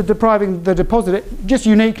process of depriving the depositor, just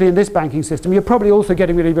uniquely in this banking system, you're probably also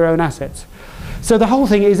getting rid of your own assets. So the whole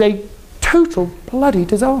thing is a total bloody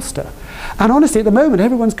disaster. And honestly, at the moment,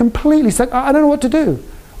 everyone's completely stuck. I don't know what to do.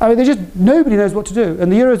 I mean, nobody knows what to do.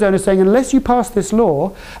 And the Eurozone is saying, unless you pass this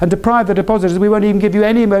law and deprive the depositors, we won't even give you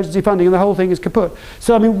any emergency funding, and the whole thing is kaput.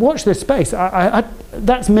 So, I mean, watch this space.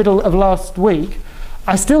 That's middle of last week.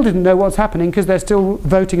 I still didn't know what's happening because they're still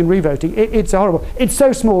voting and re-voting. It's horrible. It's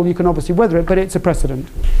so small you can obviously weather it, but it's a precedent.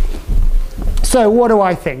 So what do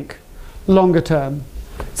I think longer term?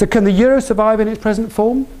 So can the euro survive in its present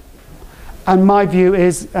form? And my view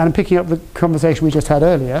is, and I'm picking up the conversation we just had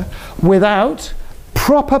earlier, without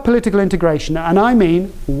proper political integration, and I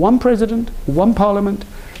mean one president, one parliament,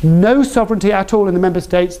 no sovereignty at all in the member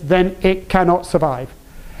states, then it cannot survive.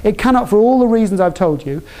 It cannot, for all the reasons I've told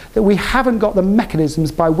you, that we haven't got the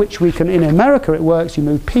mechanisms by which we can. In America it works, you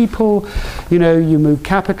move people, you move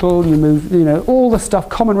capital, you move, all the stuff,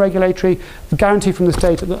 common regulatory, guarantee from the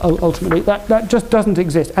state ultimately, that just doesn't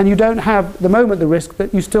exist. And you don't have, at the moment, the risk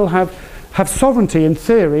that you still have sovereignty in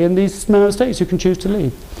theory in these member states who can choose to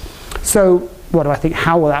leave. So, what do I think?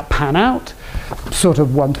 How will that pan out? Sort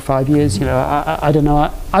of 1 to 5 years, I don't know.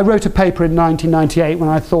 I wrote a paper in 1998 when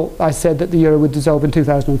I said that the euro would dissolve in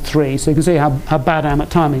 2003, so you can see how bad I am at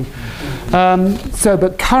timing.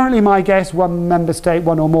 But currently my guess, one member state,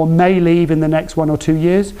 one or more, may leave in the next 1 or 2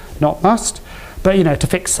 years, not must. But, to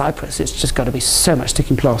fix Cyprus, it's just got to be so much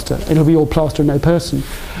sticking plaster. It'll be all plaster and no person.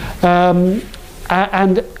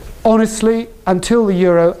 And honestly, until the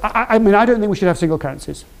euro, I mean, I don't think we should have single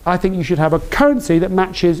currencies. I think you should have a currency that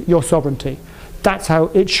matches your sovereignty. That's how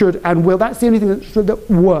it should and will. That's the only thing that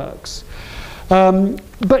works.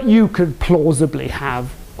 But you could plausibly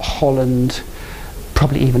have Holland,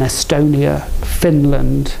 probably even Estonia,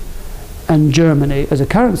 Finland, and Germany as a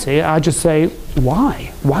currency. I just say,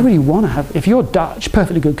 why? Why would you want to have, if you're Dutch,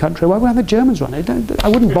 perfectly good country, why would I have the Germans run it? I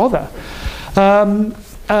wouldn't bother.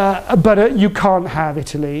 But you can't have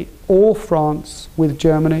Italy or France with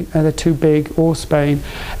Germany, and they're too big, or Spain.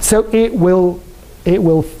 So it will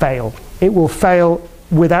fail. It will fail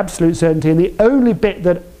with absolute certainty. And the only bit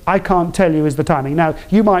that I can't tell you is the timing. Now,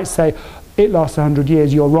 you might say, it lasts 100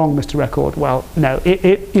 years, you're wrong, Mr. Record. Well, no,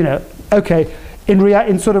 okay,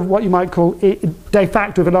 in sort of what you might call, de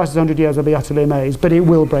facto, if it lasts 100 years, I'll be utterly amazed, but it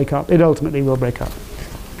will break up. It ultimately will break up.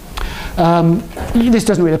 This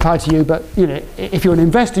doesn't really apply to you, but if you're an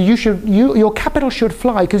investor, your capital should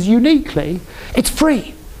fly, because uniquely, it's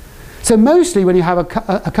free. So mostly when you have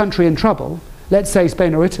a country in trouble, let's say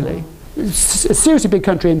Spain or Italy, a seriously big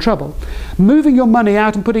country in trouble, moving your money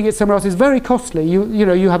out and putting it somewhere else is very costly.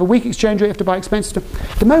 You have a weak exchange rate, you have to buy expensive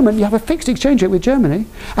stuff. At the moment, you have a fixed exchange rate with Germany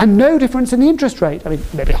and no difference in the interest rate. I mean,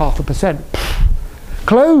 maybe 0.5%.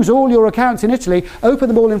 Close all your accounts in Italy, open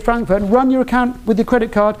them all in Frankfurt, and run your account with your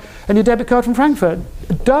credit card and your debit card from Frankfurt.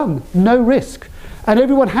 Done. No risk. And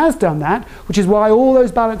everyone has done that, which is why all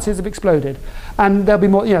those balances have exploded. And there'll be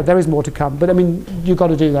more, there is more to come. But I mean, you've got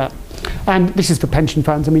to do that. And this is for pension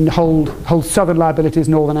funds. I mean, hold southern liabilities,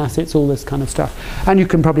 northern assets, all this kind of stuff. And you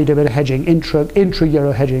can probably do a bit of hedging,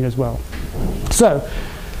 intra-euro hedging as well. So,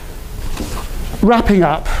 wrapping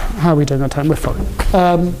up, how are we doing on time? We're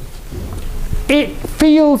fine. It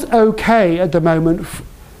feels okay at the moment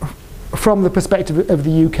from the perspective of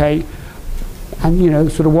the UK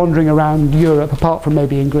and, sort of wandering around Europe, apart from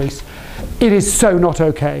maybe in Greece. It is so not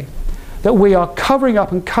okay that we are covering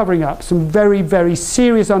up some very, very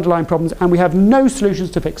serious underlying problems, and we have no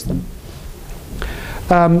solutions to fix them.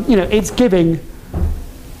 It's giving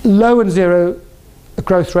low and zero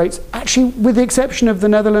growth rates, actually with the exception of the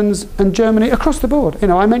Netherlands and Germany, across the board.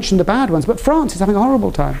 I mentioned the bad ones, but France is having a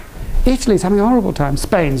horrible time. Italy's having a horrible time.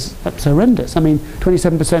 Spain's, that's horrendous. I mean,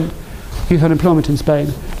 27% youth unemployment in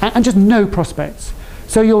Spain, and just no prospects.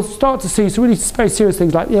 So you'll start to see some really very serious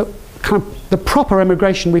things like, kind of the proper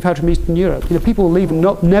emigration we've had from Eastern Europe. People will leave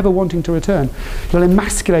and never wanting to return. You'll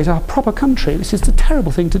emasculate our proper country. This is a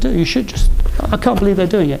terrible thing to do. You should just, I can't believe they're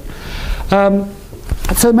doing it. So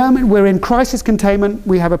at the moment we're in crisis containment.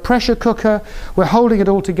 We have a pressure cooker. We're holding it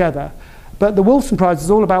all together. But the Wilson Prize is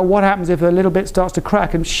all about what happens if a little bit starts to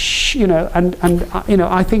crack, and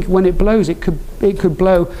I think when it blows, it could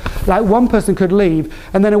blow. Like one person could leave,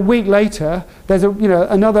 and then a week later, there's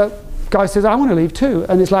another guy says, I want to leave too,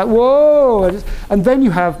 and it's like, whoa, and then you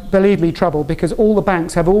have, believe me, trouble, because all the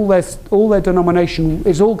banks have all their denomination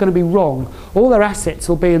is all going to be wrong. All their assets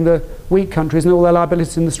will be in the weak countries, and all their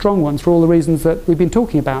liabilities in the strong ones, for all the reasons that we've been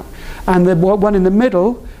talking about. And the one in the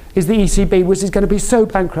middle is the ECB, which is going to be so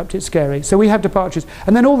bankrupt it's scary. So we have departures.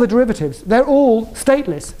 And then all the derivatives, they're all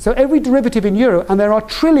stateless. So every derivative in euro, and there are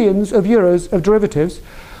trillions of euros of derivatives,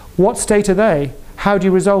 what state are they? How do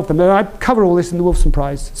you resolve them? And I cover all this in the Wilson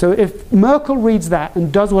Prize. So if Merkel reads that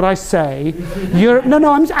and does what I say, Europe,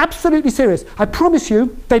 no, I'm absolutely serious. I promise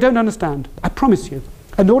you, they don't understand. I promise you.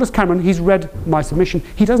 And nor does Cameron. He's read my submission.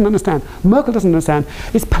 He doesn't understand. Merkel doesn't understand.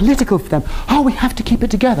 It's political for them. Oh, we have to keep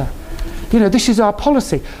it together. This is our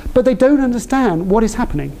policy. But they don't understand what is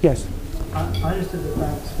happening. Yes? I understood the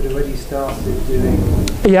banks had already started doing...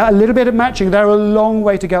 Yeah, a little bit of matching. They're a long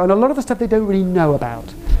way to go. And a lot of the stuff they don't really know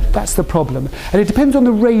about. That's the problem. And it depends on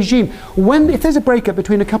the regime. If there's a breakup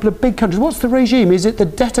between a couple of big countries, what's the regime? Is it the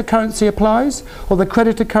debtor currency applies or the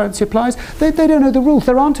creditor currency applies? They don't know the rules.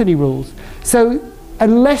 There aren't any rules. So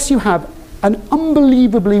unless you have an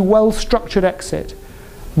unbelievably well-structured exit,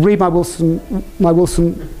 read my Wilson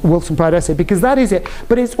Pride essay, because that is it.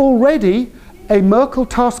 But it's already a Merkel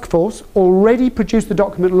task force already produced the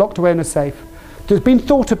document locked away in a safe. It's been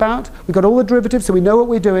thought about. We've got all the derivatives, so we know what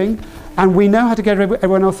we're doing, and we know how to get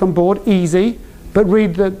everyone else on board. Easy, but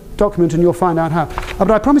read the document and you'll find out how.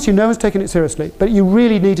 But I promise you, no one's taken it seriously. But you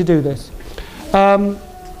really need to do this.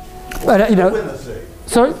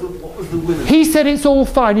 Sorry. He said it's all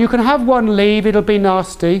fine. You can have one leave. It'll be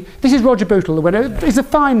nasty. This is Roger Bootle, the winner. He's a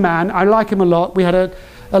fine man. I like him a lot. We had a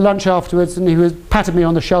lunch afterwards, and he patted me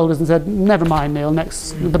on the shoulders and said, "Never mind, Neil.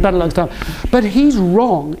 Better next time." But he's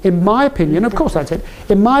wrong, in my opinion. Of course, that's it.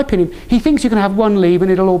 In my opinion, he thinks you can have one leave and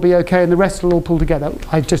it'll all be okay, and the rest will all pull together.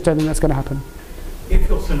 I just don't think that's going to happen. If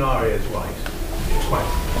your scenario is right, quite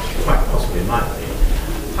possibly in my opinion,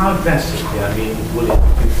 how drastically, do you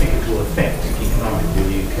think it will affect economically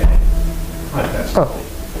the UK? How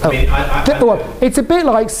drastically? It's a bit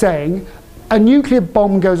like saying a nuclear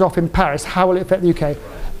bomb goes off in Paris. How will it affect the UK?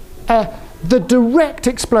 The direct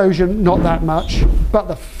explosion, not that much, but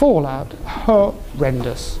the fallout,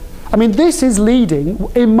 horrendous. I mean, this is leading,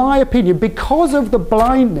 in my opinion, because of the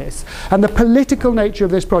blindness and the political nature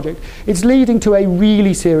of this project, it's leading to a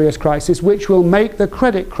really serious crisis which will make the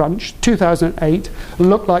credit crunch 2008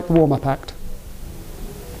 look like the Warm-Up Act.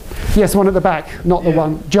 Yes, one at the back, not the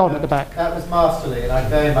one, John at the back. That was masterly, and I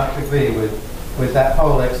very much agree with that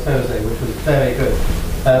whole expose, which was very good.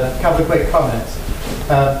 A couple of quick comments.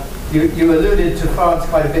 You alluded to France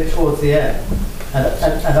quite a bit towards the end,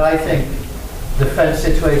 and I think the French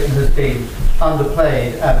situation has been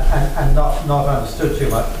underplayed and not understood too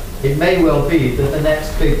much. It may well be that the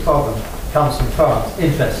next big problem comes from France,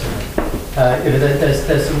 interestingly.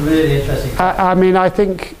 There's some really interesting...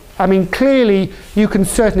 I mean, clearly, you can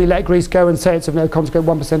certainly let Greece go and say it's of no consequence,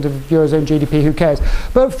 1% of Eurozone GDP, who cares?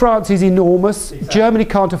 But France is enormous. Exactly. Germany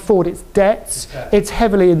can't afford its debts. Exactly. It's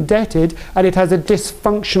heavily indebted, and it has a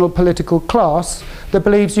dysfunctional political class that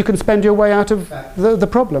believes you can spend your way out of the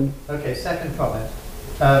problem. Okay, second comment.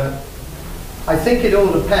 I think it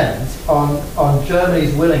all depends on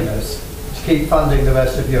Germany's willingness to keep funding the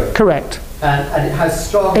rest of Europe. Correct. And it has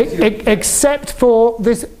strong... except for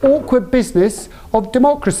this awkward business of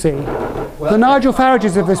democracy. Well, the Nigel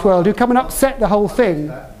Farages of this world who come and upset the whole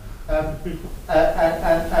thing. And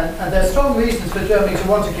there's strong reasons for Germany to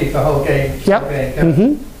want to keep the whole game going.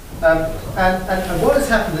 Mm-hmm. And what has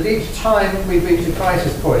happened that each time we've reached a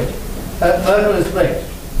crisis point, Merkel has blinked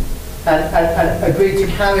and agreed to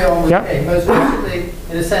carry on with the game, most recently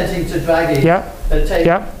in assenting to Draghi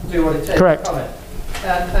do what it takes to comment.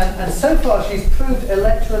 And so far she's proved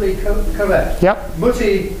electorally correct.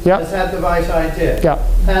 Mutti has had the right idea.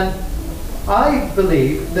 And I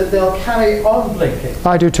believe that they'll carry on blinking.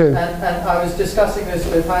 I do too. And I was discussing this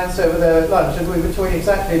with Heinz over there at lunch, and we were talking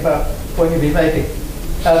exactly about the point you've been making.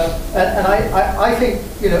 And I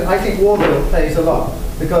think Warburg plays a lot,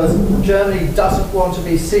 because Germany doesn't want to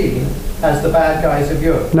be seen as the bad guys of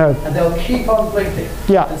Europe. No. And they'll keep on blinking.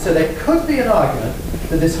 Yeah. And so there could be an argument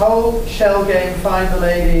that this whole shell game, find the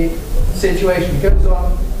lady situation goes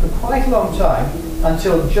on for quite a long time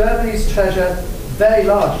until Germany's treasure, very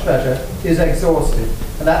large treasure, is exhausted.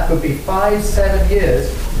 And that could be 5, 7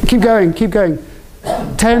 years. Keep going, keep going.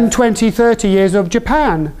 10, 20, 30 years of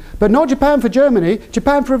Japan. But not Japan for Germany,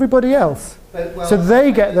 Japan for everybody else. But, well, so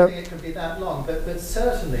they get the... I don't think it could be that long, but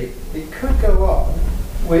certainly it could go on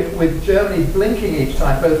with Germany blinking each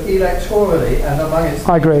time, both electorally and among its...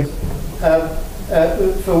 I agree.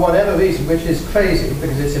 For whatever reason, which is crazy,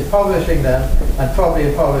 because it's impoverishing them and probably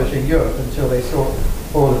impoverishing Europe until they sort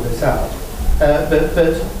all of this out. But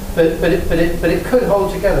it could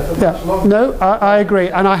hold together for much longer. No, I agree,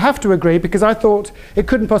 and I have to agree, because I thought it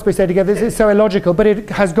couldn't possibly stay together. This is so illogical, but it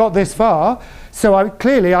has got this far. So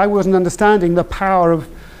clearly I wasn't understanding the power of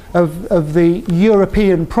the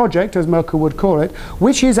European project, as Merkel would call it,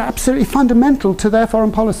 which is absolutely fundamental to their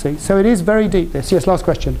foreign policy. So it is very deep, this. Yes, last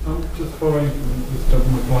question. Just following this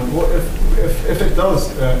gentleman's point, what if it does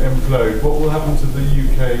implode, what will happen to the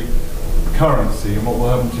UK currency, and what will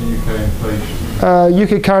happen to UK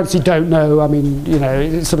inflation? UK currency, don't know. I mean, you know,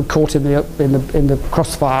 it's sort of caught in the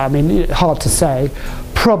crossfire. I mean, hard to say.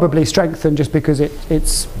 Probably strengthened just because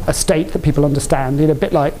it's a state that people understand. You know, a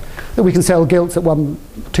bit like we can sell gilts at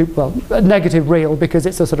a negative real, because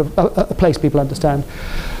it's a sort of a place people understand.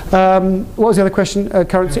 What was the other question?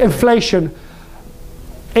 Currency, inflation.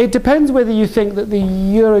 It depends whether you think that the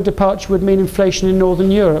euro departure would mean inflation in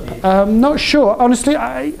Northern Europe. Not sure. Honestly,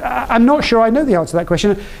 I'm not sure I know the answer to that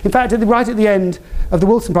question. In fact, right at the end of the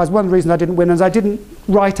Wilson Prize, one of the reasons I didn't win is I didn't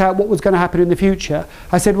write out what was going to happen in the future.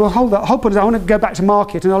 I said, well, hold on, point is I want to go back to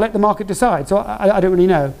market and I'll let the market decide. So I don't really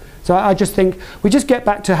know. So I just think we just get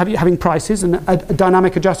back to having prices and a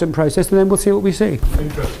dynamic adjustment process, and then we'll see what we see.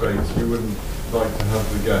 Interest rates, you wouldn't like to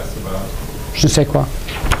have the guess about? Je ne sais quoi.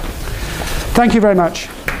 Thank you very much.